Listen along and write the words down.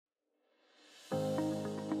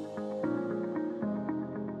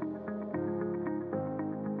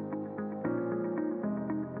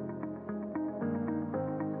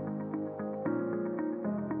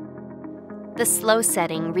The slow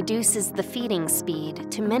setting reduces the feeding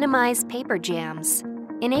speed to minimize paper jams.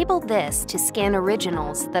 Enable this to scan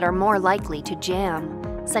originals that are more likely to jam,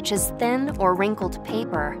 such as thin or wrinkled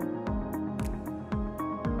paper.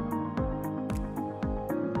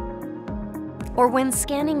 Or when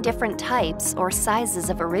scanning different types or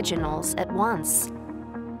sizes of originals at once.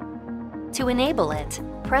 To enable it,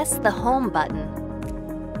 press the Home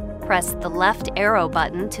button. Press the left arrow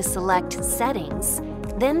button to select Settings,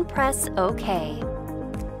 then press OK.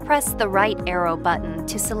 Press the right arrow button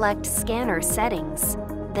to select Scanner Settings,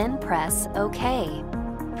 then press OK.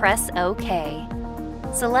 Press OK.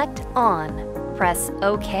 Select On, press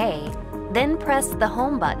OK, then press the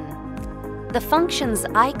Home button. The function's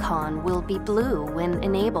icon will be blue when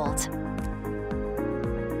enabled.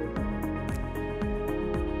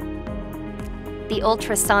 The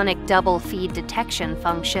ultrasonic double feed detection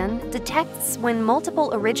function detects when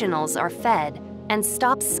multiple originals are fed and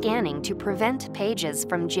stops scanning to prevent pages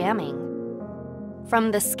from jamming.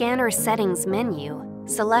 From the Scanner Settings menu,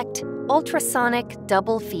 select Ultrasonic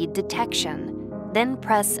Double Feed Detection, then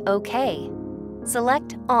press OK.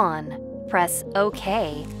 Select On, press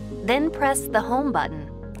OK, then press the Home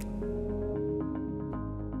button.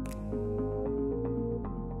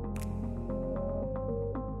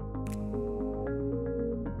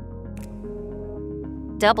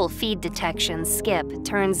 Double feed detection skip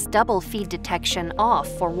turns double feed detection off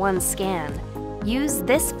for one scan. Use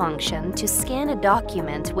this function to scan a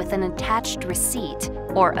document with an attached receipt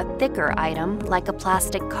or a thicker item like a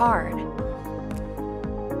plastic card.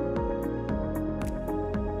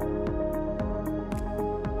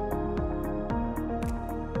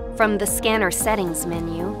 From the Scanner Settings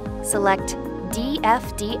menu, select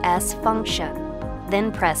DFDS function,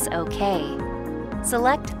 then press OK.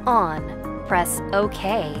 Select On, press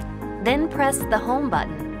OK, then press the Home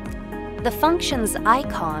button. The function's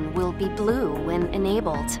icon will be blue when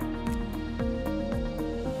enabled.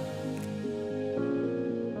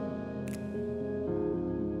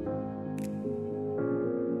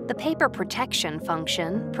 The Paper Protection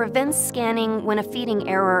function prevents scanning when a feeding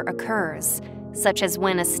error occurs, such as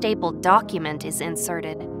when a stapled document is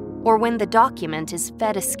inserted, or when the document is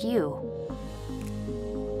fed askew.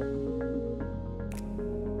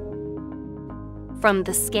 From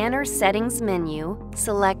the Scanner Settings menu,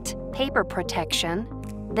 select Paper Protection,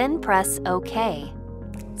 then press OK.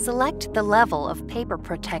 Select the level of paper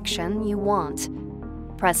protection you want.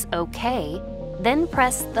 Press OK, then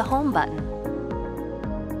press the Home button.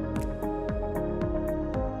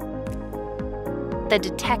 The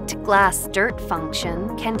Detect Glass Dirt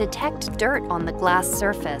function can detect dirt on the glass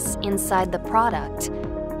surface inside the product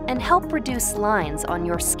and help reduce lines on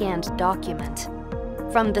your scanned document.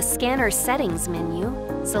 From the Scanner Settings menu,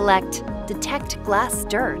 select Detect Glass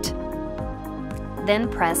Dirt. Then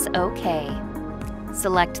press OK.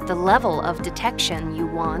 Select the level of detection you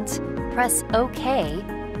want, press OK,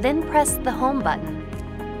 then press the Home button.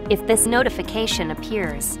 If this notification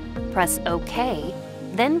appears, press OK,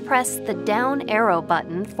 then press the down arrow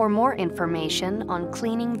button for more information on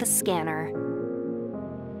cleaning the scanner.